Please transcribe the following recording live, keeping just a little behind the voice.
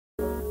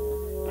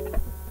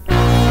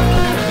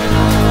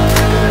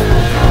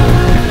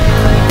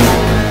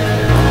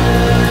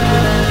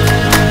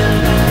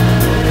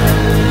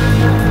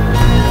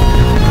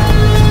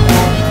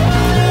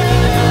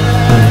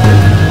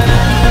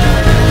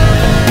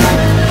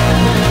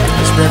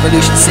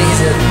revolution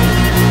season.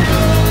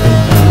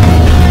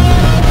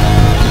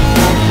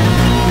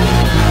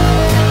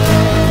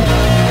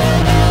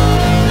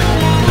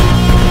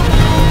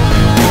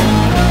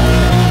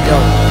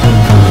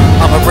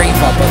 I'm a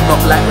raver, but not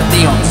like the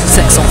neons.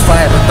 Sex on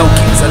fire, but no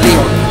kings of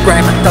Leon.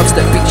 Grime and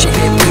dubstep beats you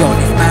hear me on.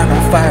 If man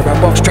on fire, I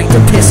walk straight to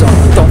piss on.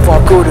 Don't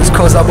far orders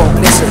cause I won't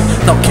listen.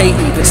 Not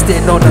Katie, but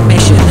still on a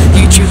mission.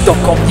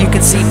 YouTube.com, you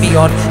can see me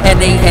on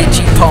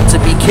NANG, palm to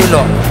be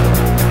killer.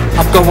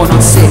 I'm going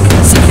on sick,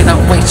 seeking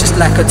out ways just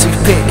like a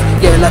toothpick.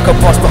 Yeah, like a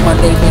boss, but my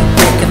name ain't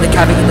Rick. And the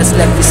cavity that's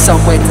left is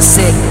somewhere to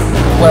sit.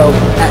 Well,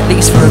 at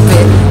least for a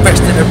bit.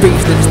 Rest in the brief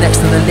that is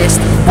next to the list.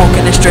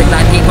 Walking a straight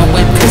line even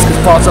when pissed. Cause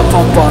bars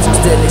upon bars, I'm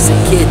still listen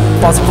kid.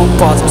 Bars upon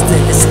bars, I'm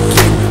still listen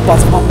kid.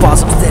 Bars upon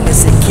bars, I'm still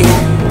listen kid.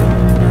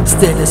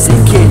 Still listen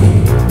kid.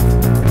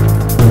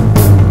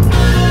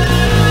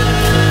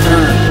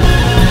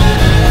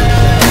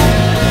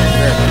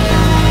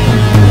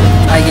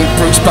 I ain't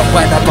Bruce, but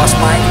when I bust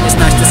mine, it's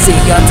nice to see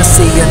you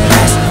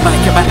nice.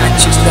 Mike and my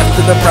actions left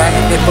to the right.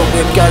 And if I'm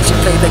with guys, you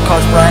play the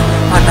cards right.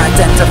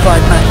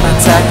 Unidentified man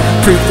tag,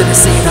 proof to the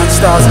scene on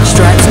stars and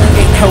stripes.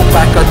 Ain't held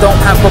back, I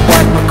don't have a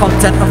wife. My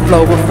content and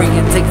flow will free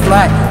and take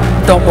flight.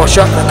 Don't wash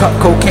up like cut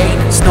cocaine,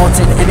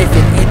 snorting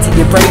anything into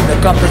your brain. The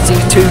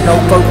company's too, no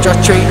boat,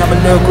 just train. I'm a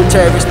local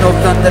terrorist, no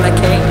London I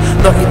came.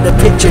 Not in the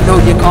picture, no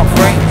you can't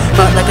frame.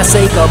 Not like a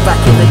Sega back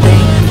in the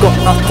day. Got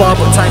enough bar,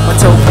 but time my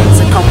toe pains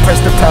and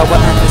compress the power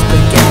and this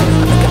big game.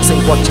 I think I'm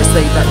saying what you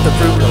say like the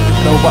Bruno.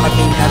 Know what I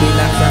mean, I be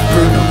like that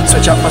Bruno.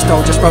 Switch up my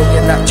style, just roll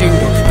in like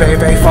judo. Very,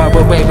 very far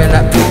away, we're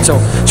like Pluto.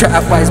 Try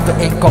out wise, but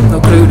ain't got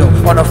no clue though.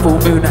 On a full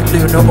moon at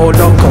Luna or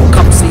Loco.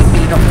 Come see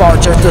me, not far,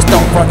 just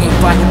don't run in,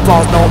 biting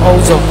bars, no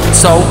ozone.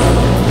 So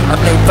I'm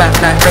laid back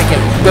like reggae,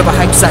 with a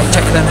hype side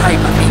checker than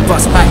hype. I mean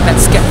bust back like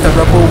Skepta,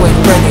 I'm always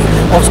ready.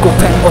 Old school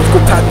pen, old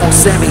school pad, no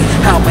semi.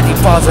 How many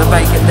bars have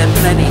I get them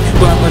plenty?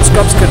 Wormwood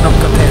scrubs cannot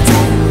compare to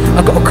me. I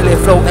got a clear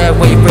flow,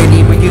 airway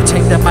ready. When you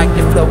take the mic,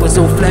 the flow is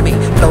all phlegmy.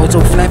 Flows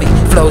all phlegmy,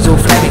 flows all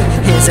phlegmy.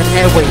 Here's an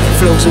airway,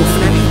 flows all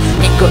phlegmy.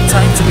 Ain't got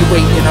time to be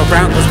waiting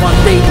around, cause one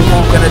day we're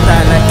all gonna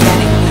die like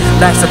Kenny.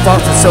 Life's a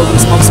bastard, so we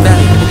smoke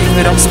smelly. And if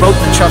we don't smoke,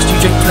 then trust you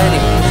drink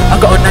plenty. I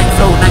got a 9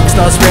 flow, 9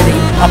 stars ready.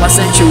 I'm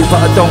essential, but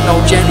I don't know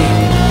Jenny.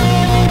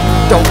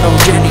 Don't know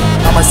Jenny.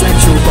 I'm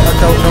essential, but I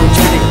don't know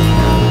Jenny.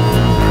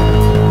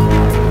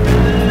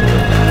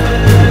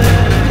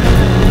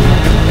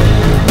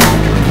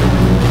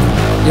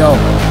 Yo,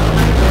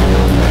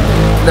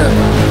 look.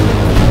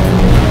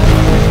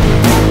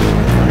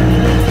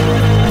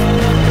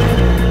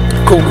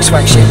 Call me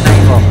swag shit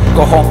neighbor.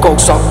 Go home, go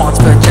suck Mars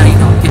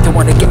vagina. You don't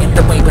wanna get in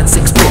the way when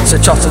 6 bits. A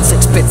chops on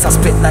 6 bits, I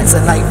spit like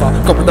saliva.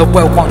 Go with the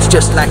well once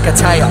just like a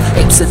tire.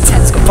 Apes and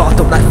tents got parked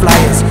up like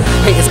flyers.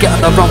 Haters get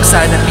on the wrong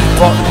side of me,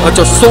 but I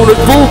just saw it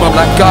boom. I'm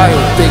like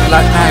Guile, big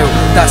like Nile.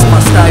 That's my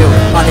style.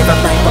 I never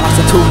make, but I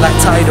still tool like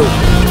Tidal.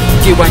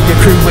 You and your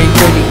crew ain't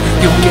ready.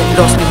 You'll get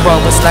lost in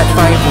barbers like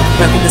Bible.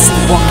 Repping the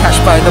scene, one cash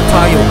by the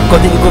pile.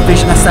 Got the eagle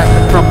vision, I sight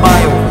them from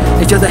mile.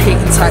 If you're the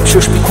hating type,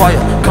 shush be quiet.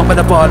 Come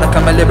with the bar like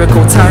I'm a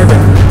lyrical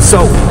tyrant.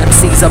 So,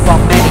 MCs above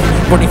many.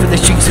 Running for the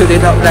streets,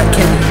 hooded up like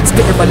Kenny.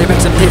 Spitting my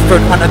lyrics, I'm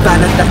different,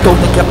 unabandoned. That gold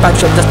like a bag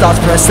shop, the stars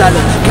for a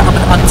salad. Cat I'm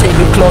an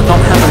untamed claw, not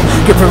hammered.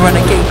 Give her run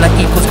a game like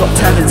equals got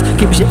talents.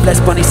 Keep shit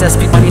blessed, Bonnie says,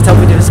 speak money, tell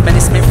me this many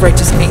Smith,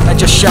 righteous me, I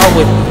just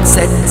showered.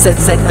 Said,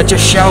 I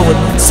just showered.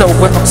 So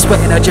wet, I'm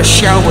sweating, I just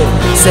showered.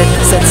 Said,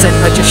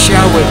 I just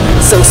showered.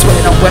 So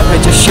sweating, I'm wet, I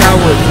just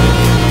showered.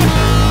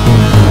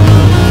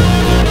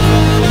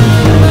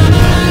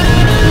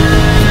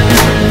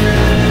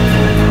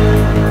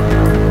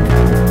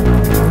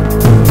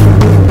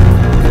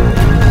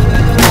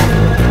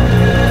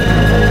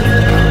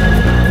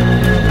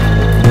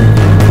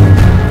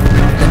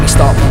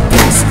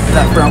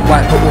 Black, brown,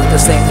 white, but all the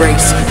same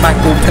race.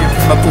 Michael pen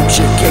from a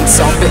bullshit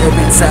case. I'm bitter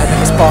inside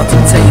like a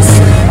Spartan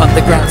taste.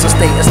 Underground so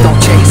status don't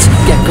chase.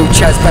 Get good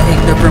chaz by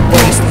ignorant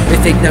ways.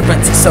 If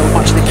ignorance is so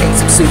much the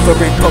case, I'm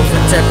superimposed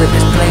and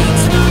terrorist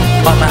planes.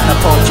 I'm at a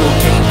part your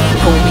game.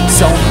 Call me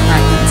zone, I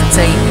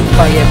entertain.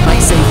 By it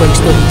might say waste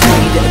all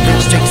made. It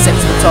been straight sex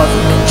guitars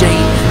and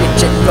Jane.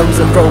 Inject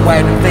flows and roll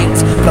wide and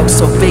veins. Flow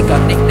so big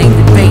I nicknamed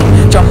it Bane.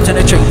 Jumped on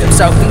a train from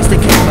southeast to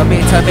came. I'm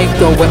here to make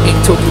dough, I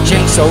ain't talking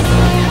change. So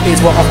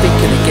here's what I'm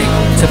thinking again.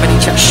 Too many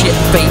chat shit,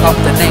 bait up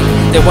the name.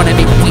 They wanna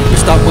make weak, we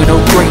start with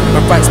no brain. My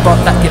bright spark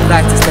that get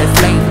light is their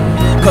flame.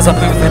 Cause I'm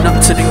moving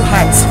up to new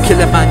heights.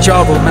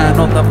 Kilimanjaro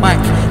man on the mic.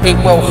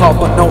 Ain't well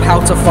hard but know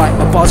how to fight.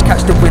 My bars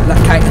catch the wind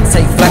like kite and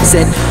take flight.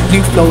 Said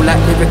you flow like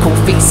lyrical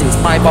feces.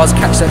 My bars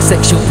catch like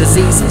sexual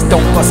diseases.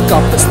 Don't bust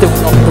up but still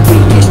not the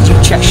weakest. You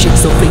chat shit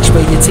so bleach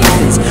where your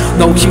teeth is.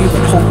 No human,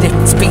 whole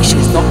different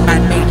species. Not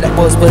man-made like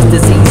was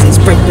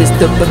diseases. Spread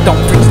wisdom but don't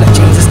preach like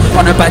Jesus.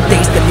 On a bad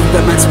days that leave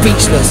a man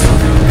speechless.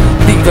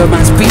 Leave a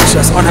man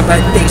speechless. On a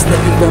bad days that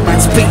leave a man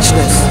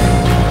speechless.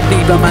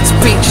 Leave a man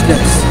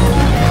speechless.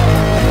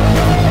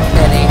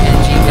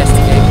 NANG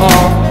investigate.